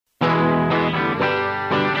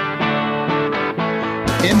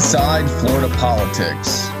Inside Florida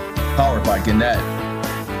Politics, powered by Gannett.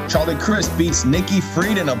 Charlie Crist beats Nikki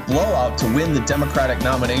Fried in a blowout to win the Democratic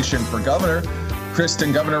nomination for governor. Crist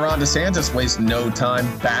and Governor Ron DeSantis waste no time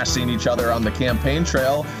bashing each other on the campaign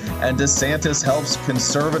trail, and DeSantis helps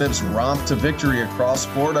conservatives romp to victory across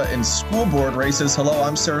Florida in school board races. Hello,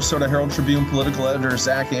 I'm Sarasota Herald Tribune political editor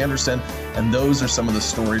Zach Anderson, and those are some of the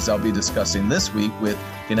stories I'll be discussing this week with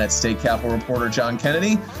Gannett State Capitol reporter John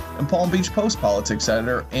Kennedy and Palm Beach Post politics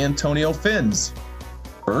editor Antonio Fins.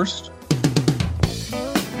 First,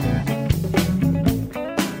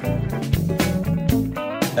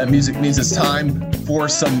 that music means it's time for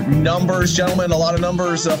some numbers, gentlemen. A lot of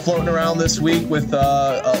numbers floating around this week with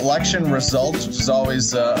election results, which is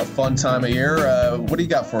always a fun time of year. What do you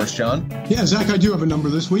got for us, John? Yeah, Zach, I do have a number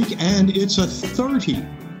this week, and it's a 30.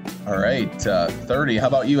 All right, 30. How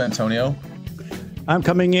about you, Antonio? I'm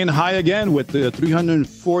coming in high again with the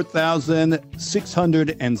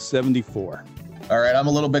 304,674. All right, I'm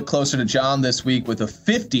a little bit closer to John this week with a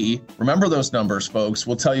 50. Remember those numbers, folks.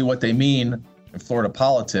 We'll tell you what they mean in Florida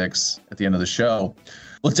politics at the end of the show.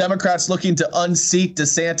 With Democrats looking to unseat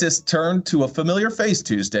DeSantis, turned to a familiar face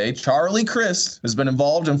Tuesday. Charlie Crist has been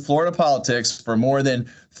involved in Florida politics for more than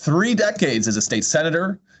 3 decades as a state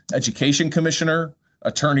senator, education commissioner,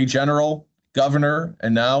 attorney general, governor,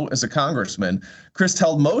 and now as a congressman. Crist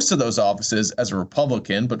held most of those offices as a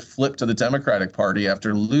Republican, but flipped to the Democratic Party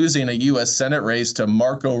after losing a U.S. Senate race to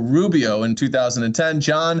Marco Rubio in 2010.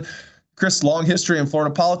 John, Crist's long history in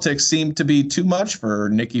Florida politics seemed to be too much for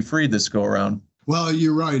Nikki Fried this go around. Well,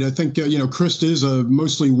 you're right. I think, Crist is a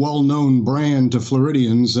mostly well-known brand to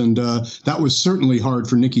Floridians, and that was certainly hard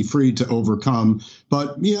for Nikki Fried to overcome.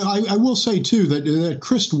 But, I will say, too, that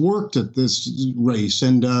Crist worked at this race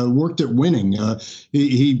and worked at winning.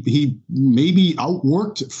 He maybe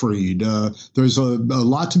outworked Fried. There's a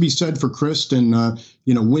lot to be said for Crist and,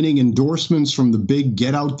 winning endorsements from the big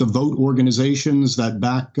get-out-the-vote organizations that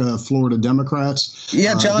back Florida Democrats.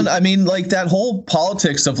 Yeah, John, I mean, like that whole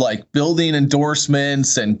politics of like building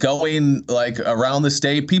endorsements and going like around the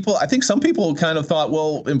state. I think some people kind of thought,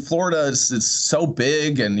 well, in Florida, it's so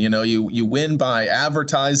big and, you win by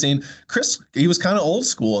advertising. Crist, he was kind of old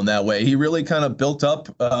school in that way. He really kind of built up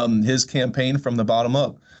his campaign from the bottom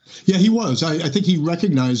up. Yeah, he was. I think he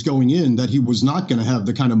recognized going in that he was not going to have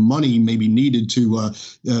the kind of money maybe needed to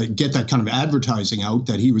get that kind of advertising out,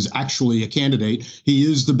 that he was actually a candidate.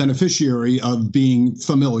 He is the beneficiary of being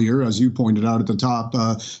familiar, as you pointed out at the top,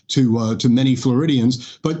 to many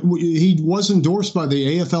Floridians. But he was endorsed by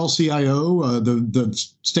the AFL-CIO,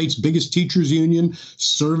 the state's biggest teachers union,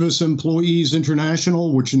 Service Employees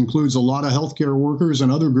International, which includes a lot of healthcare workers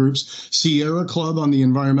and other groups, Sierra Club on the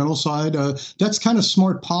environmental side. That's kind of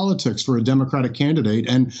smart politics for a Democratic candidate.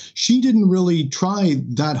 And she didn't really try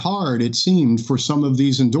that hard, it seemed, for some of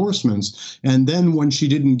these endorsements. And then when she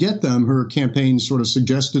didn't get them, her campaign sort of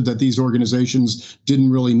suggested that these organizations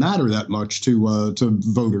didn't really matter that much to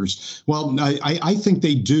voters. Well, I think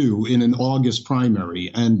they do in an August primary,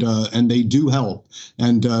 and they do help.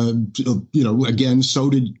 And, again, so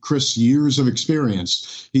did Crist's years of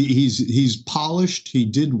experience. He's polished. He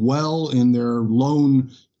did well in their lone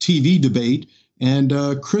TV debate. And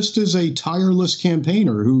Crist is a tireless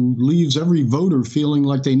campaigner who leaves every voter feeling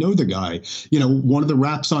like they know the guy. One of the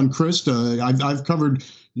raps on Crist, I've covered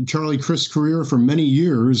Charlie Crist's career for many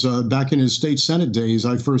years. Back in his state Senate days,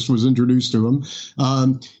 I first was introduced to him.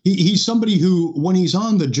 He's somebody who, when he's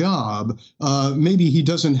on the job, maybe he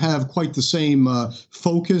doesn't have quite the same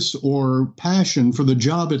focus or passion for the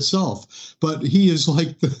job itself. But he is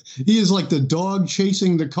like the dog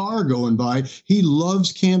chasing the car going by. He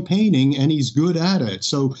loves campaigning and he's good at it.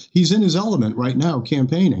 So he's in his element right now,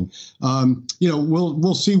 campaigning.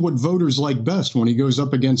 We'll see what voters like best when he goes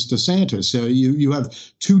up against DeSantis. You have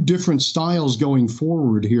two different styles going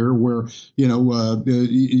forward here where,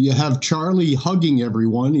 you have Charlie hugging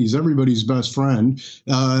everyone. He's everybody's best friend.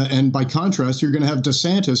 And by contrast, you're going to have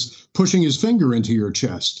DeSantis pushing his finger into your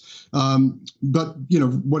chest. But,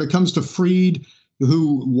 when it comes to Fried,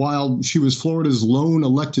 who, while she was Florida's lone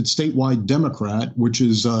elected statewide Democrat, which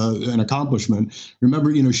is an accomplishment,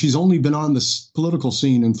 remember, she's only been on the political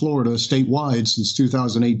scene in Florida statewide since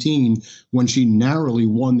 2018, when she narrowly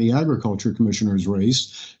won the agriculture commissioner's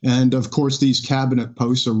race. And of course, these cabinet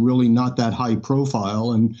posts are really not that high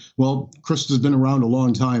profile. And well, Crist has been around a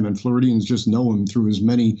long time, and Floridians just know him through his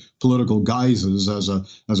many political guises as a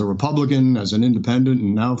Republican, as an independent,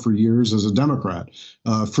 and now for years as a Democrat.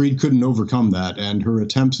 Fried couldn't overcome that. And her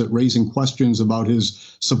attempts at raising questions about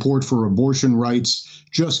his support for abortion rights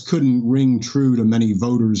just couldn't ring true to many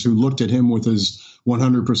voters who looked at him with his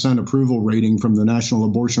 100% approval rating from the National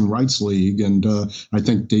Abortion Rights League. And I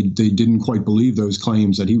think they didn't quite believe those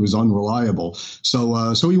claims that he was unreliable.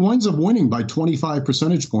 So he winds up winning by 25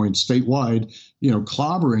 percentage points statewide,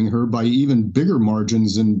 clobbering her by even bigger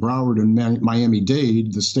margins in Broward and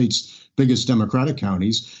Miami-Dade, the state's biggest Democratic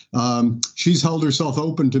counties. She's held herself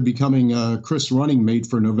open to becoming Crist's running mate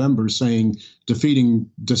for November, saying defeating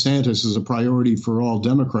DeSantis is a priority for all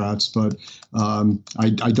Democrats. But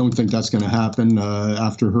I don't think that's going to happen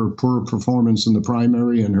after her poor performance in the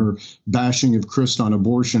primary and her bashing of Crist on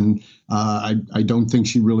abortion. I don't think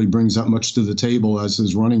she really brings that much to the table as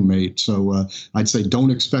his running mate. So I'd say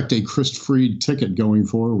don't expect a Crist-Fried ticket going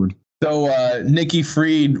forward. So Nikki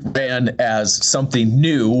Fried ran as something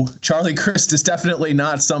new. Charlie Crist is definitely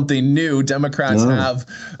not something new. Democrats have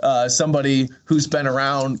somebody who's been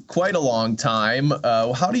around quite a long time.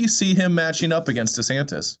 How do you see him matching up against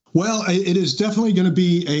DeSantis? Well, it is definitely going to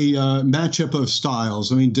be a matchup of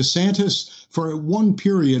styles. I mean, DeSantis, for one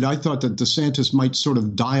period, I thought that DeSantis might sort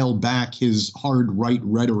of dial back his hard right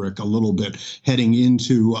rhetoric a little bit heading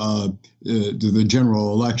into the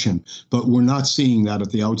general election. But we're not seeing that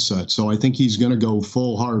at the outset. So I think he's going to go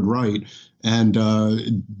full hard right. And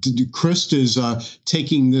Crist is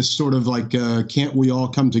taking this sort of like, can't we all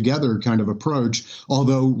come together kind of approach,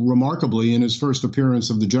 although remarkably in his first appearance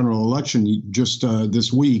of the general election just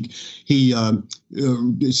this week, he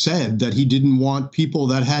said that he didn't want people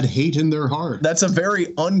that had hate in their heart. That's a very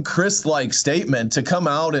un-Crist-like statement to come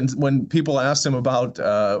out. And when people asked him about,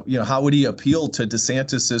 how would he appeal to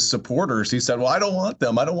DeSantis's supporters, he said, well, I don't want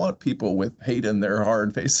them. I don't want people with hate in their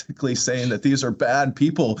heart, basically saying that these are bad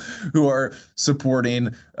people who are supporting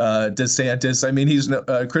DeSantis. I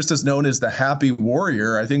mean, Crist is known as the happy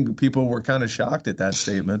warrior. I think people were kind of shocked at that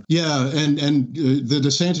statement. Yeah, and the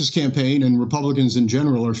DeSantis campaign and Republicans in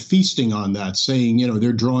general are feasting on that, saying,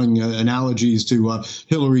 they're drawing analogies to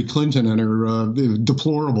Hillary Clinton and her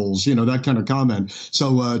deplorables, that kind of comment.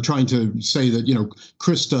 So trying to say that,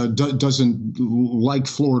 Crist doesn't like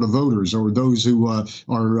Florida voters or those who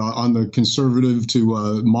are on the conservative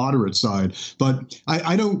to moderate side. But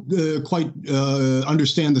I don't quite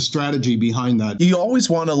understand the strategy behind that. You always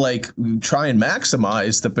want to try and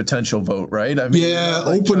maximize the potential vote, right? I mean,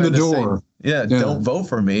 open the door. Don't vote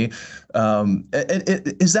for me.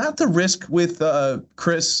 Is that the risk with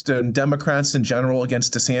Crist and Democrats in general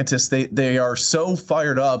against DeSantis? They are so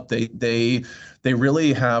fired up. They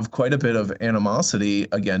really have quite a bit of animosity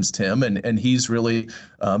against him, and he's really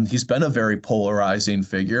he's been a very polarizing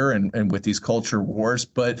figure and with these culture wars.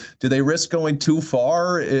 But do they risk going too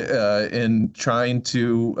far in trying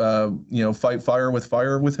to fight fire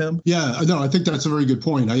with him? Yeah, no, I think that's a very good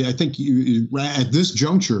point. I think at this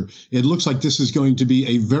juncture, it looks like this is going to be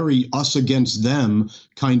a very us against them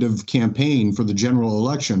kind of campaign for the general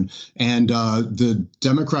election, and the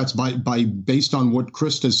Democrats, based on what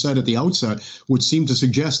Crist has said at the outset, would seem to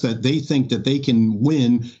suggest that they think that they can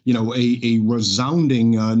win, a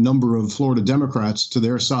resounding number of Florida Democrats to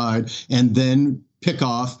their side, and then pick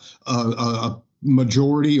off a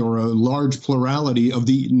majority or a large plurality of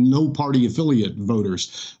the no party affiliate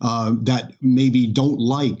voters that maybe don't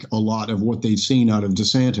like a lot of what they've seen out of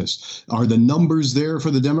DeSantis. Are the numbers there for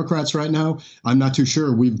the Democrats right now? I'm not too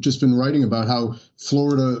sure. We've just been writing about how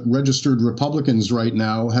Florida registered Republicans right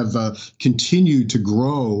now have continued to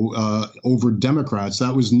grow over Democrats.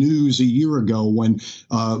 That was news a year ago when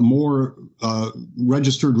more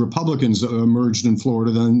registered Republicans emerged in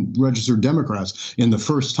Florida than registered Democrats. In the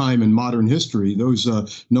first time in modern history, those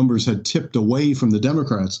numbers had tipped away from the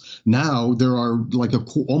Democrats. Now there are like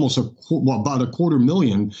about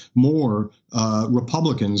 250,000 more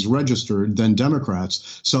Republicans registered than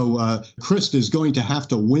Democrats. So Crist is going to have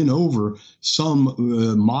to win over some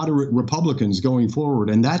moderate Republicans going forward.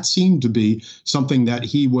 And that seemed to be something that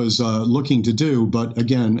he was looking to do. But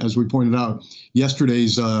again, as we pointed out,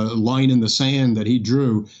 yesterday's line in the sand that he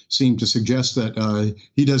drew seemed to suggest that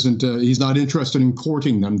he's not interested in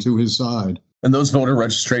courting them to his side. And those voter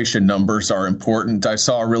registration numbers are important. I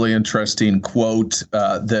saw a really interesting quote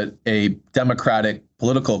that a Democratic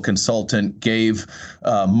political consultant gave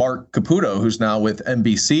Mark Caputo, who's now with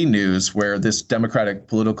NBC News, where this Democratic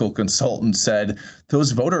political consultant said,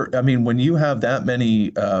 when you have that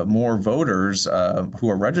many more voters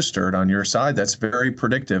who are registered on your side, that's very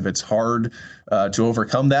predictive. It's hard to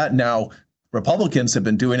overcome that. Now, Republicans have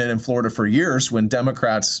been doing it in Florida for years when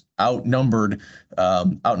Democrats outnumbered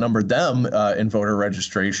them in voter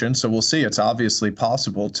registration. So we'll see. It's obviously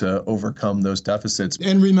possible to overcome those deficits.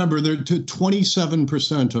 And remember,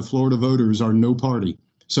 27% of Florida voters are no party.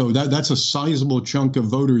 So that's a sizable chunk of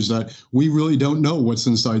voters that we really don't know what's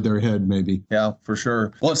inside their head, maybe. Yeah, for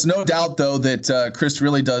sure. Well, it's no doubt, though, that Crist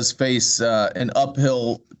really does face an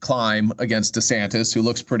uphill climb against DeSantis, who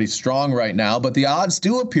looks pretty strong right now. But the odds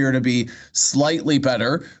do appear to be slightly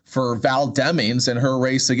better for Val Demings in her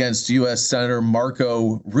race against U.S. Senator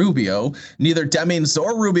Marco Rubio. Neither Demings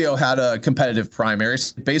or Rubio had a competitive primary.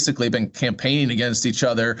 Basically been campaigning against each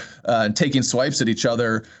other and taking swipes at each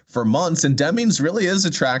other for months. And Demings really is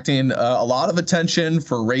attracting a lot of attention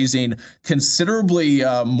for raising considerably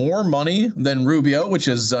more money than Rubio, which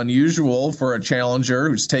is unusual for a challenger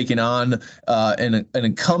who's taking on an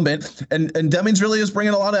incumbent. And Demings really is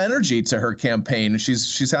bringing a lot of energy to her campaign.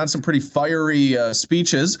 She's had some pretty fiery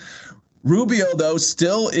speeches. Rubio, though,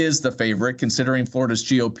 still is the favorite, considering Florida's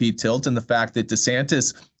GOP tilt and the fact that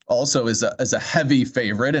DeSantis also is a heavy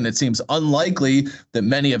favorite, and it seems unlikely that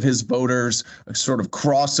many of his voters sort of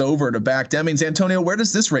cross over to back Demings. Antonio, where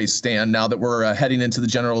does this race stand now that we're heading into the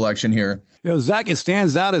general election here? Zach, it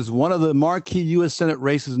stands out as one of the marquee U.S. Senate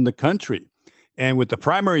races in the country. And with the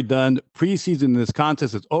primary done, preseason in this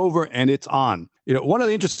contest is over and it's on. One of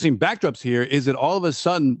the interesting backdrops here is that all of a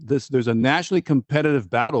sudden there's a nationally competitive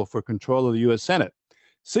battle for control of the U.S. Senate.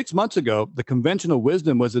 6 months ago, the conventional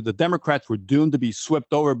wisdom was that the Democrats were doomed to be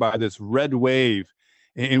swept over by this red wave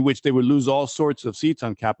in which they would lose all sorts of seats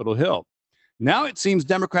on Capitol Hill. Now it seems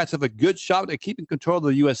Democrats have a good shot at keeping control of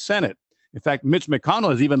the U.S. Senate. In fact, Mitch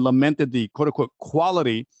McConnell has even lamented the quote-unquote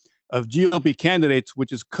quality of GOP candidates,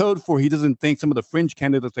 which is code for he doesn't think some of the fringe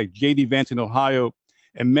candidates like J.D. Vance in Ohio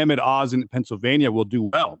and Mehmet Oz in Pennsylvania will do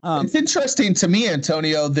well. It's interesting to me,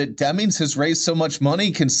 Antonio, that Demings has raised so much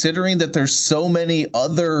money considering that there's so many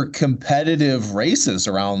other competitive races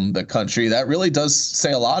around the country. That really does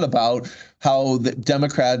say a lot about how the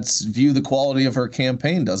Democrats view the quality of her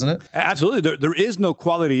campaign, doesn't it? Absolutely. There is no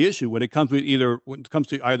quality issue when it comes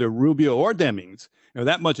to either Rubio or Demings.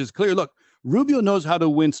 That much is clear. Look, Rubio knows how to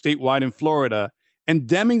win statewide in Florida, and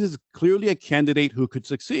Demings is clearly a candidate who could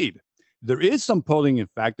succeed. There is some polling, in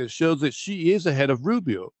fact, that shows that she is ahead of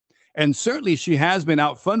Rubio. And certainly she has been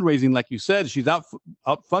out fundraising, like you said. She's out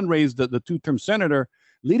fundraised the two-term senator,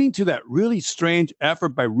 leading to that really strange effort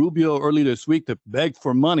by Rubio earlier this week to beg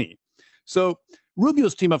for money. So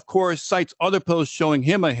Rubio's team, of course, cites other posts showing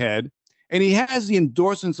him ahead, and he has the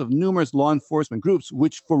endorsements of numerous law enforcement groups,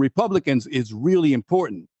 which for Republicans is really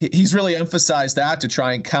important. He's really emphasized that to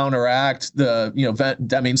try and counteract the,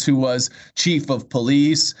 Demings, who was chief of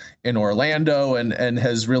police in Orlando and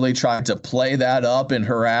has really tried to play that up in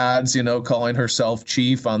her ads, calling herself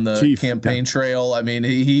chief on the campaign trail. I mean,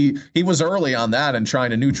 he was early on that and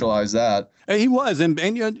trying to neutralize that. He was.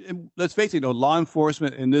 And let's face it, law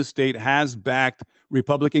enforcement in this state has backed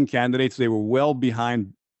Republican candidates. They were well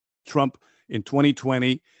behind Trump in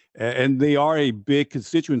 2020, and they are a big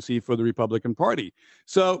constituency for the Republican Party.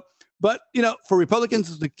 So, but, for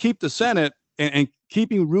Republicans to keep the Senate and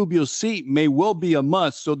keeping Rubio's seat may well be a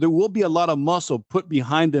must. So there will be a lot of muscle put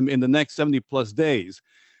behind them in the next 70 plus days.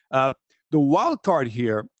 The wild card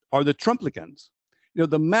here are the Trumplicans.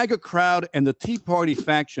 The MAGA crowd and the Tea Party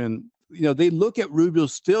faction, they look at Rubio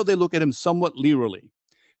still, they look at him somewhat leerily.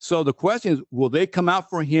 So the question is, will they come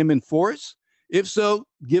out for him in force? If so,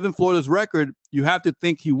 given Florida's record, you have to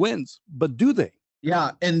think he wins. But do they?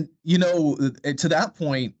 Yeah. And, to that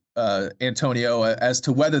point, Antonio, as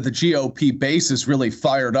to whether the GOP base is really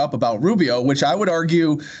fired up about Rubio, which I would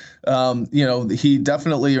argue, he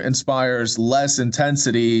definitely inspires less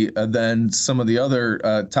intensity than some of the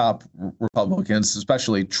other top Republicans,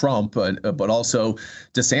 especially Trump, but also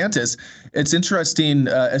DeSantis. It's interesting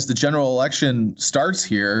as the general election starts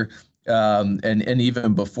here. And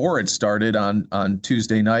even before it started on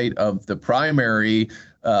Tuesday night of the primary,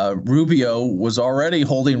 Rubio was already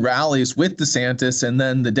holding rallies with DeSantis. And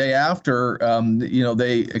then the day after,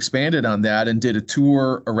 they expanded on that and did a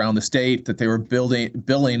tour around the state that they were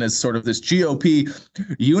billing as sort of this GOP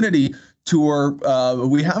unity tour.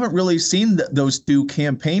 We haven't really seen those two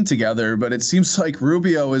campaign together, but it seems like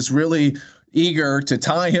Rubio is really eager to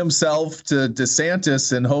tie himself to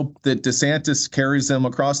DeSantis and hope that DeSantis carries them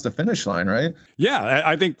across the finish line, right? Yeah,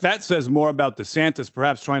 I think that says more about DeSantis,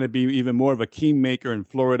 perhaps trying to be even more of a kingmaker in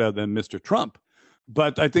Florida than Mr. Trump.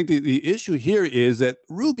 But I think the issue here is that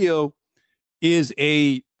Rubio is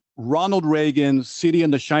a Ronald Reagan, city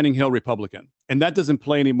on the shining hill Republican. And that doesn't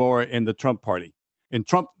play anymore in the Trump party. In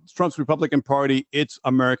Trump's Republican Party, it's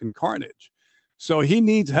American carnage. So he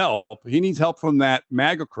needs help. He needs help from that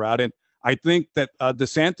MAGA crowd. And I think that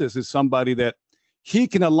DeSantis is somebody that he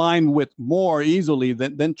can align with more easily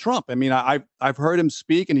than Trump. I mean, I've heard him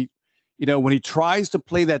speak, and when he tries to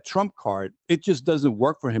play that Trump card, it just doesn't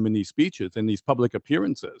work for him in these speeches and these public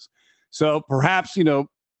appearances. So perhaps,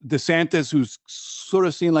 DeSantis, who's sort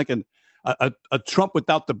of seen like a Trump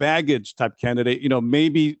without the baggage type candidate,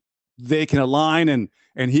 maybe they can align and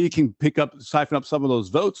he can siphon up some of those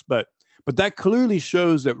votes. But that clearly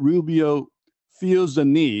shows that Rubio feels the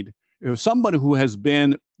need. Somebody who has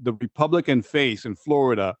been the Republican face in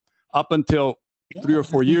Florida up until 3 or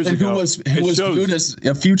 4 years ago, who was viewed as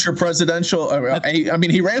a future presidential.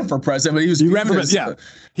 He ran for president, but he was viewed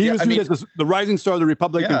as the rising star of the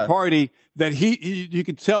Republican Party. That you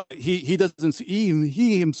could tell he doesn't see,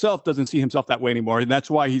 he himself doesn't see himself that way anymore, and that's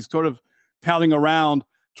why he's sort of palling around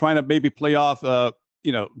trying to maybe play off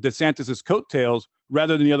DeSantis's coattails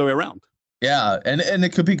rather than the other way around. Yeah, and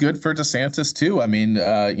it could be good for DeSantis too. I mean,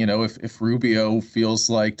 if Rubio feels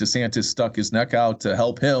like DeSantis stuck his neck out to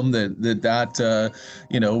help him, that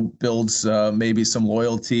builds maybe some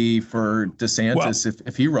loyalty for DeSantis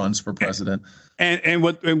if he runs for president. And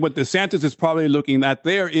what DeSantis is probably looking at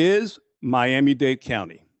there is Miami-Dade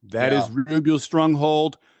County. That is Rubio's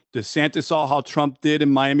stronghold. DeSantis saw how Trump did in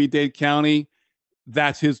Miami-Dade County.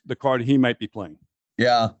 That's the card he might be playing.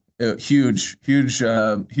 Yeah. Huge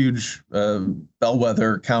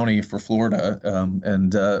bellwether county for Florida,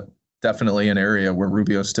 and definitely an area where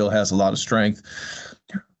Rubio still has a lot of strength.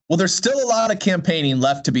 Well, there's still a lot of campaigning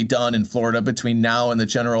left to be done in Florida between now and the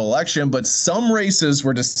general election, but some races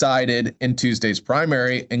were decided in Tuesday's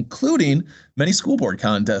primary, including many school board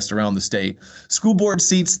contests around the state. School board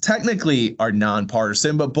seats technically are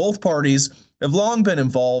nonpartisan, but both parties have long been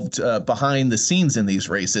involved behind the scenes in these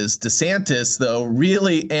races. DeSantis, though,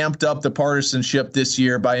 really amped up the partisanship this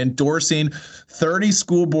year by endorsing 30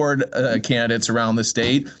 school board candidates around the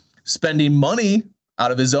state, spending money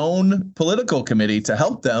out of his own political committee to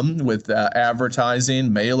help them with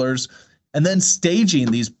advertising, mailers, and then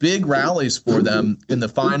staging these big rallies for them in the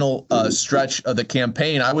final stretch of the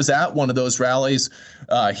campaign. I was at one of those rallies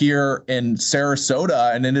here in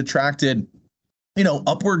Sarasota, and it attracted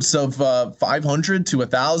upwards of 500 to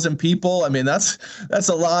 1,000 people. I mean, that's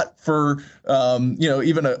a lot for,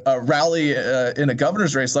 even a rally in a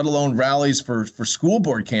governor's race, let alone rallies for school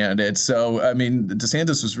board candidates. So, I mean,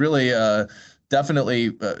 DeSantis was really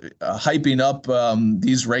definitely hyping up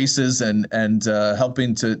these races and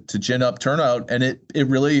helping to gin up turnout. And it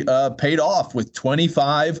really paid off with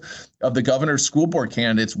 25 of the governor's school board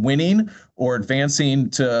candidates winning or advancing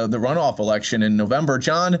to the runoff election in November.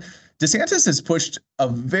 John, DeSantis has pushed a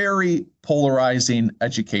very polarizing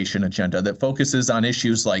education agenda that focuses on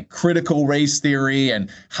issues like critical race theory and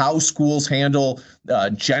how schools handle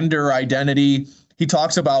gender identity. He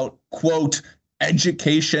talks about, quote,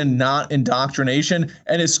 education, not indoctrination.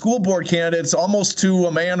 And his school board candidates, almost to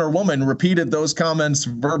a man or woman, repeated those comments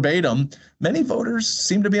verbatim. Many voters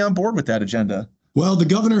seem to be on board with that agenda. Well, the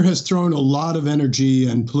governor has thrown a lot of energy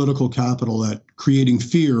and political capital at creating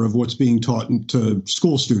fear of what's being taught to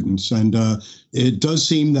school students. And it does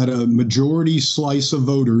seem that a majority slice of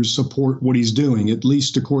voters support what he's doing, at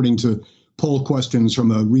least according to poll questions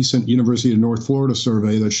from a recent University of North Florida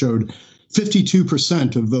survey that showed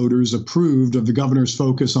 52% of voters approved of the governor's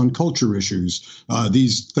focus on culture issues,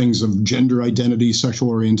 these things of gender identity, sexual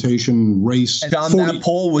orientation, race. John, that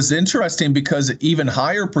poll was interesting because an even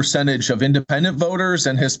higher percentage of independent voters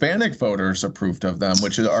and Hispanic voters approved of them,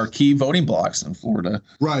 which are key voting blocks in Florida.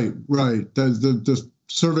 Right. The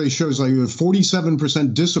survey shows like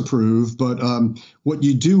 47% disapprove, but what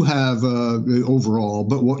you do have overall,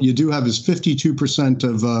 but what you do have is 52%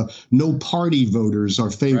 of no party voters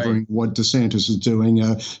are favoring what DeSantis is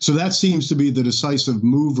doing. So that seems to be the decisive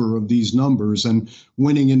mover of these numbers. And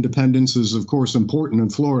winning independence is, of course, important in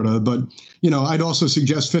Florida. But, I'd also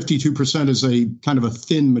suggest 52% is a kind of a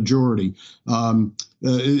thin majority.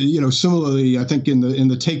 Similarly, I think in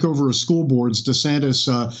the takeover of school boards,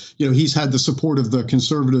 DeSantis, he's had the support of the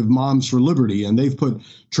conservative Moms for Liberty, and they've put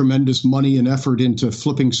tremendous money and effort into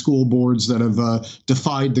flipping school boards that have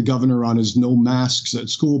defied the governor on his no masks at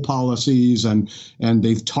school policies, and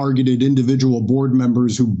they've targeted individual board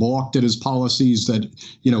members who balked at his policies that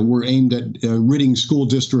were aimed at ridding school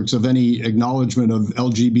districts of any acknowledgement of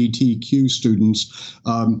LGBTQ students.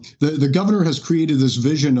 The governor has created this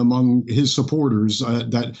vision among his supporters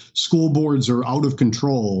that school boards are out of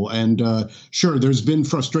control. And sure, there's been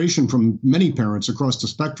frustration from many parents across the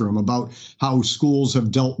spectrum about how schools have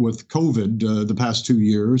dealt with COVID the past 2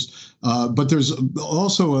 years. But there's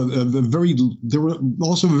also a very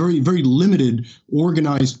limited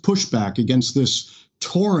organized pushback against this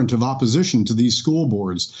torrent of opposition to these school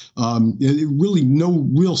boards. Really no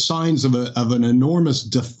real signs of an enormous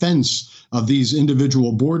defense of these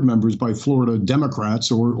individual board members by Florida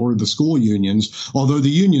Democrats or the school unions, although the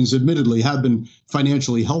unions admittedly have been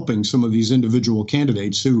financially helping some of these individual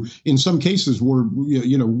candidates who in some cases were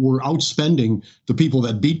outspending the people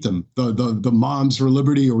that beat them, the Moms for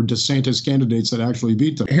Liberty or DeSantis candidates that actually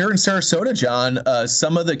beat them. Here in Sarasota, John,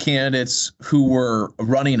 some of the candidates who were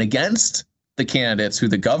running against the candidates who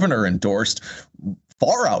the governor endorsed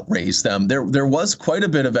far outraised them. There was quite a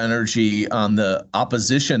bit of energy on the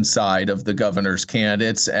opposition side of the governor's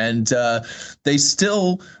candidates, and they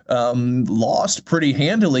still lost pretty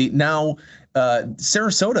handily. Now,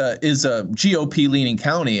 Sarasota is a GOP-leaning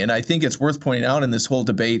county, and I think it's worth pointing out in this whole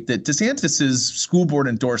debate that DeSantis's school board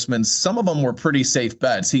endorsements, some of them were pretty safe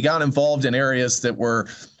bets. He got involved in areas that were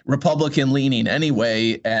Republican-leaning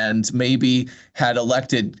anyway, and maybe had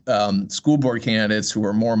elected school board candidates who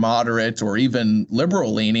were more moderate or even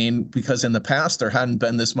liberal-leaning, because in the past there hadn't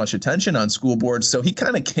been this much attention on school boards. So he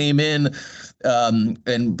kind of came in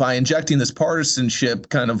and by injecting this partisanship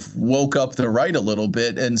kind of woke up the right a little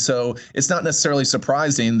bit. And so it's not necessarily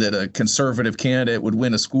surprising that a conservative candidate would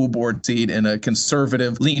win a school board seat in a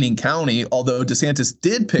conservative-leaning county, although DeSantis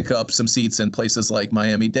did pick up some seats in places like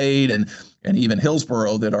Miami-Dade and even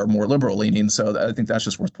Hillsborough that are more liberal-leaning. So I think that's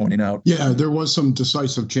just worth pointing out. Yeah, there was some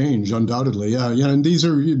decisive change, undoubtedly. Yeah, and these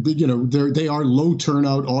are, they are low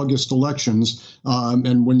turnout August elections.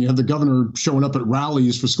 And when you have the governor showing up at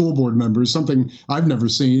rallies for school board members, something I've never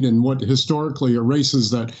seen in what historically are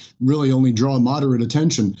races that really only draw moderate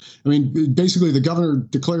attention. I mean, basically, the governor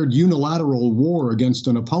declared unilateral war against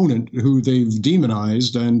an opponent who they've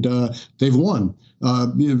demonized, and they've won.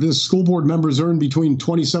 The school board members earn between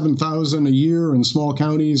 $27,000 a year in small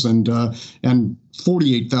counties and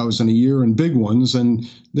 $48,000 a year in big ones, and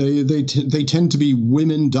they tend to be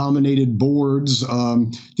women-dominated boards.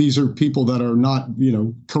 These are people that are not,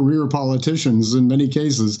 career politicians in many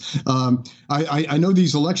cases. I know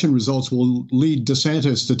these election results will lead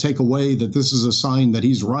DeSantis to take away that this is a sign that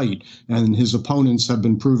he's right and his opponents have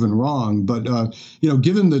been proven wrong. But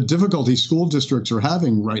given the difficulty school districts are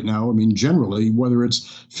having right now, I mean, generally, whether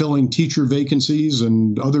it's filling teacher vacancies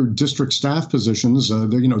and other district staff positions,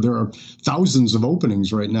 there are thousands of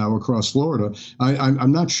openings right now across Florida.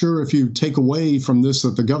 I'm not sure if you take away from this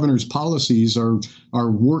that the governor's policies are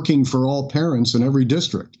working for all parents in every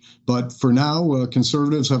district. But for now,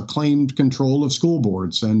 conservatives have claimed control of school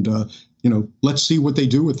boards, and let's see what they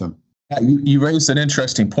do with them. You raised an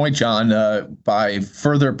interesting point, John. By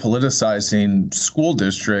further politicizing school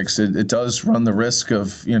districts, it does run the risk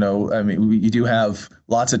of, you do have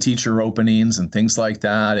lots of teacher openings and things like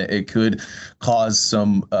that. It could cause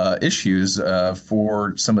some issues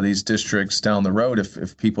for some of these districts down the road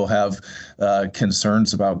if people have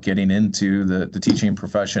concerns about getting into the teaching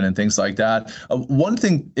profession and things like that. One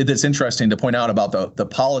thing that's interesting to point out about the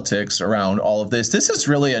politics around all of this is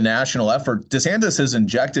really a national effort. DeSantis has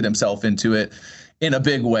injected himself into it in a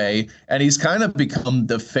big way, and he's kind of become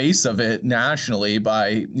the face of it nationally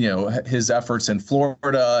by his efforts in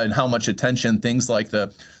Florida and how much attention things like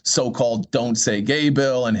the so-called Don't Say Gay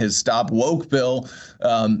bill and his Stop Woke bill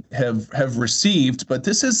have received. But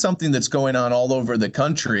this is something that's going on all over the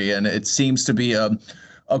country, and it seems to be a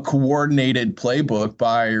coordinated playbook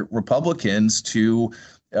by Republicans to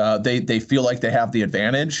they feel like they have the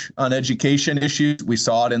advantage on education issues. We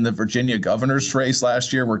saw it in the Virginia governor's race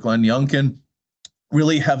last year, where Glenn Youngkin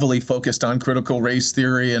really heavily focused on critical race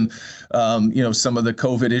theory and, some of the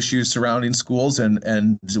COVID issues surrounding schools,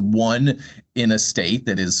 and won in a state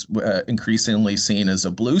that is increasingly seen as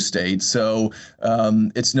a blue state. So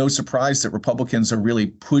it's no surprise that Republicans are really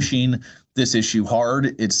pushing this issue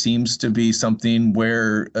hard. It seems to be something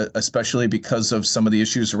where, especially because of some of the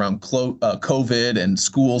issues around COVID and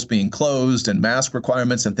schools being closed and mask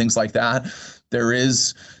requirements and things like that, there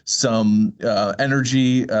is some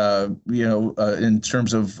energy, in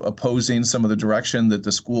terms of opposing some of the direction that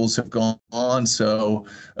the schools have gone on. So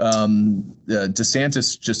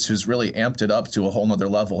DeSantis just has really amped it up to a whole nother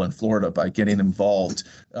level in Florida by getting involved.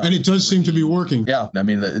 And it does seem to be working. Yeah, I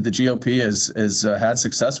mean, the GOP has had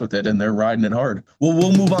success with it, and they're riding it hard. Well,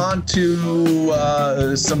 we'll move on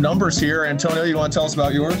to some numbers here. Antonio, you want to tell us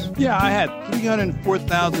about yours? Yeah, I had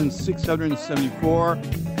 304,674,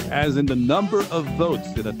 as in the number of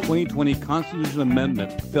votes that a 2020 constitutional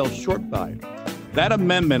amendment fell short by. That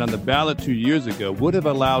amendment on the ballot 2 years ago would have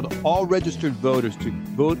allowed all registered voters to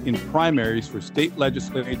vote in primaries for state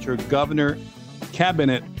legislature, governor,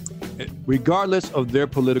 cabinet, regardless of their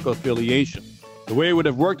political affiliation. The way it would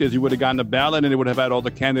have worked is you would have gotten a ballot and it would have had all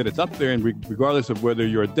the candidates up there. And regardless of whether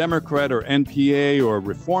you're a Democrat or NPA or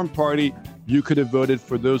Reform Party, you could have voted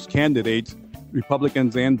for those candidates,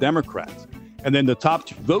 Republicans and Democrats. And then the top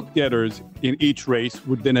vote getters in each race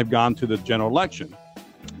would then have gone to the general election.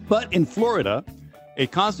 But in Florida, a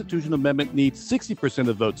constitutional amendment needs 60%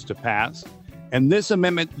 of votes to pass. And this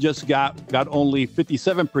amendment just got only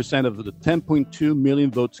 57% of the 10.2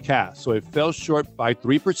 million votes cast. So it fell short by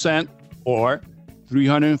 3%, or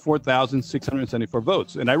 304,674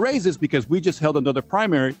 votes. And I raise this because we just held another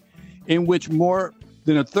primary in which more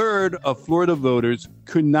than a third of Florida voters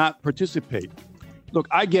could not participate. Look,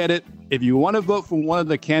 I get it. If you want to vote for one of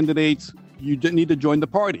the candidates, you need to join the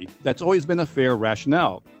party. That's always been a fair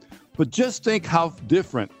rationale. But just think how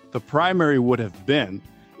different the primary would have been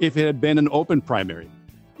if it had been an open primary.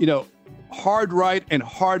 You know, hard right and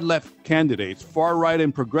hard left candidates, far right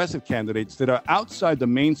and progressive candidates that are outside the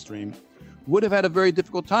mainstream would have had a very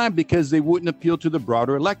difficult time because they wouldn't appeal to the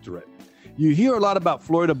broader electorate. You hear a lot about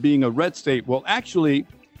Florida being a red state. Well, actually,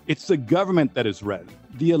 it's the government that is red.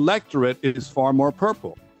 The electorate is far more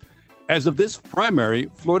purple. As of this primary,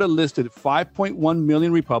 Florida listed 5.1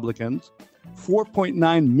 million Republicans,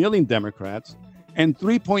 4.9 million Democrats, and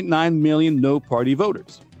 3.9 million no-party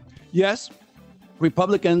voters. Yes,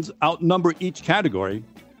 Republicans outnumber each category,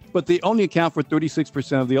 but they only account for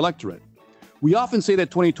 36% of the electorate. We often say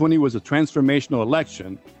that 2020 was a transformational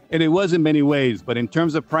election, and it was in many ways, but in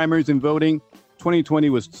terms of primaries and voting, 2020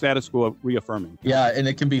 was status quo reaffirming. Yeah, and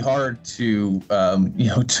it can be hard to,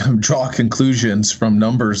 to draw conclusions from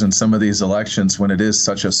numbers in some of these elections when it is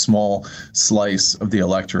such a small slice of the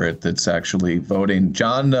electorate that's actually voting.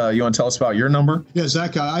 John, you want to tell us about your number? Yeah,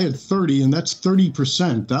 Zach, I had 30, and that's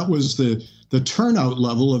 30%. That was the turnout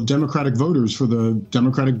level of Democratic voters for the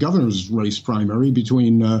Democratic governor's race primary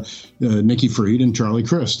between Nikki Fried and Charlie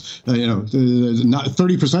Crist. Not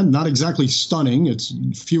 30%, not exactly stunning. It's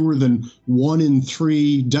fewer than 1 in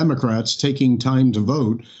 3 Democrats taking time to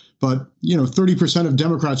vote. But, 30% of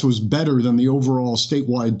Democrats was better than the overall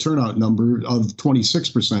statewide turnout number of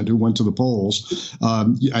 26% who went to the polls.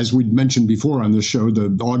 As we mentioned before on this show,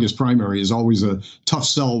 the August primary is always a tough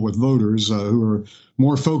sell with voters who are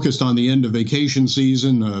more focused on the end of vacation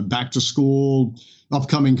season, back to school,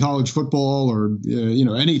 upcoming college football, or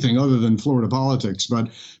anything other than Florida politics. But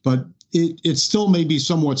it still may be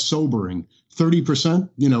somewhat sobering. 30%,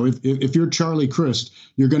 if you're Charlie Crist,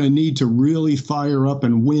 you're going to need to really fire up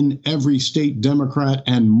and win every state Democrat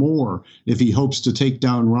and more if he hopes to take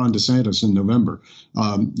down Ron DeSantis in November.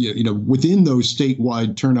 Within those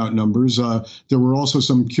statewide turnout numbers, there were also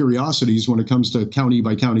some curiosities when it comes to county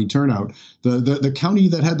by county turnout. The county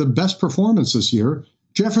that had the best performance this year,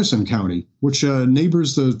 Jefferson County, which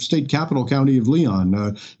neighbors the state capital county of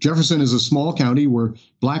Leon. Jefferson is a small county where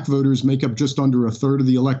black voters make up just under a third of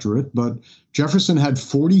the electorate, but Jefferson had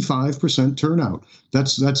 45% turnout.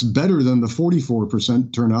 That's better than the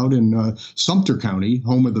 44% turnout in Sumter County,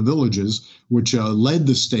 home of the Villages, which led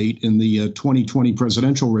the state in the 2020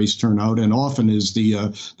 presidential race turnout and often is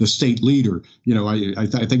the state leader. I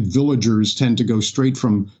think villagers tend to go straight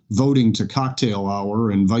from voting to cocktail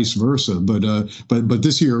hour and vice versa. But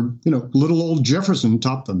this year, little old Jefferson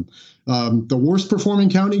topped them. The worst performing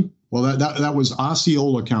county, well, that was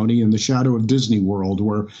Osceola County in the shadow of Disney World,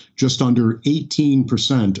 where just under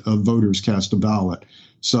 18% of voters cast a ballot.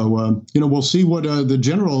 So, we'll see what the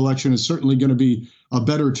general election is certainly going to be a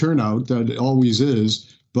better turnout that it always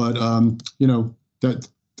is. But,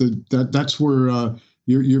 that's where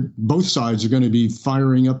you're both sides are going to be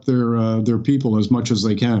firing up their people as much as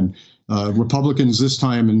they can. Republicans this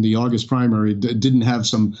time in the August primary didn't have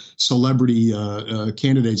some celebrity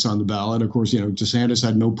candidates on the ballot. Of course, DeSantis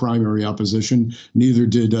had no primary opposition. Neither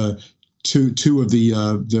did two of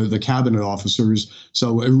the cabinet officers.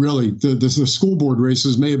 So it really, the school board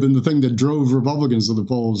races may have been the thing that drove Republicans to the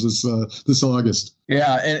polls this August.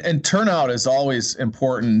 Yeah, and turnout is always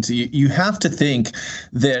important. You have to think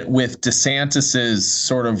that with DeSantis's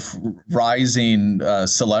sort of rising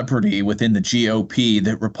celebrity within the GOP,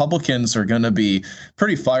 that Republicans are going to be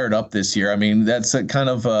pretty fired up this year. I mean, that's a kind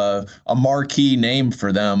of a marquee name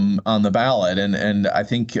for them on the ballot, and I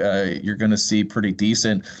think you're going to see pretty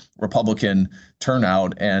decent Republican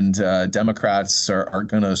turnout, and Democrats are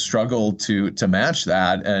going to struggle to match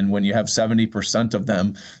that. And when you have 70% of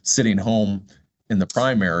them sitting home in the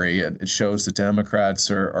primary, it shows that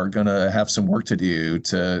Democrats are going to have some work to do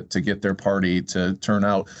to get their party to turn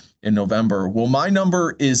out in November. Well, my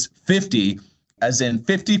number is 50, as in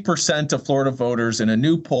 50% of Florida voters in a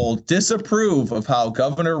new poll disapprove of how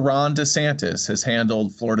Governor Ron DeSantis has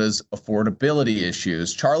handled Florida's affordability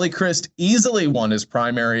issues. Charlie Crist easily won his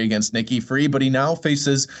primary against Nikki Fried, but he now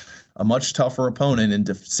faces a much tougher opponent in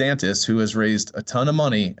DeSantis, who has raised a ton of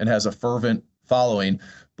money and has a fervent following.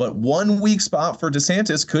 But one weak spot for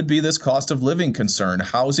DeSantis could be this cost of living concern.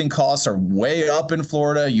 Housing costs are way up in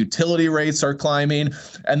Florida. Utility rates are climbing.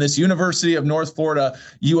 And this University of North Florida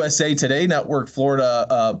USA Today Network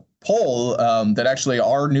Florida poll that actually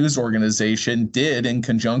our news organization did in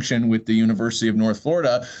conjunction with the University of North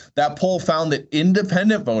Florida, that poll found that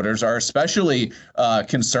independent voters are especially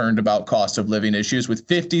concerned about cost of living issues, with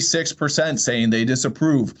 56% saying they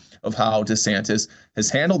disapprove of how DeSantis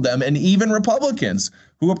has handled them. And even Republicans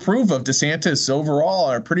who approve of DeSantis overall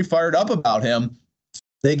are pretty fired up about him.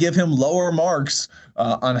 They give him lower marks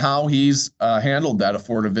on how he's handled that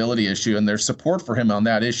affordability issue, and their support for him on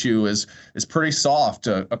that issue is pretty soft,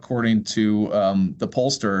 according to the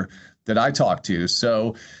pollster that I talked to.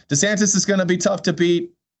 So DeSantis is going to be tough to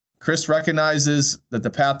beat. Crist recognizes that the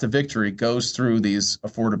path to victory goes through these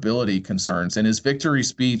affordability concerns. In his victory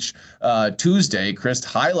speech Tuesday, Crist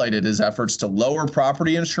highlighted his efforts to lower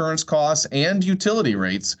property insurance costs and utility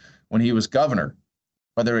rates when he was governor.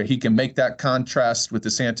 Whether he can make that contrast with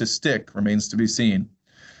DeSantis stick remains to be seen.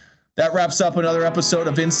 That wraps up another episode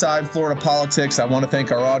of Inside Florida Politics. I want to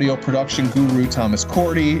thank our audio production guru, Thomas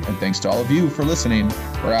Cordy, and thanks to all of you for listening.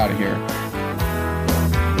 We're out of here.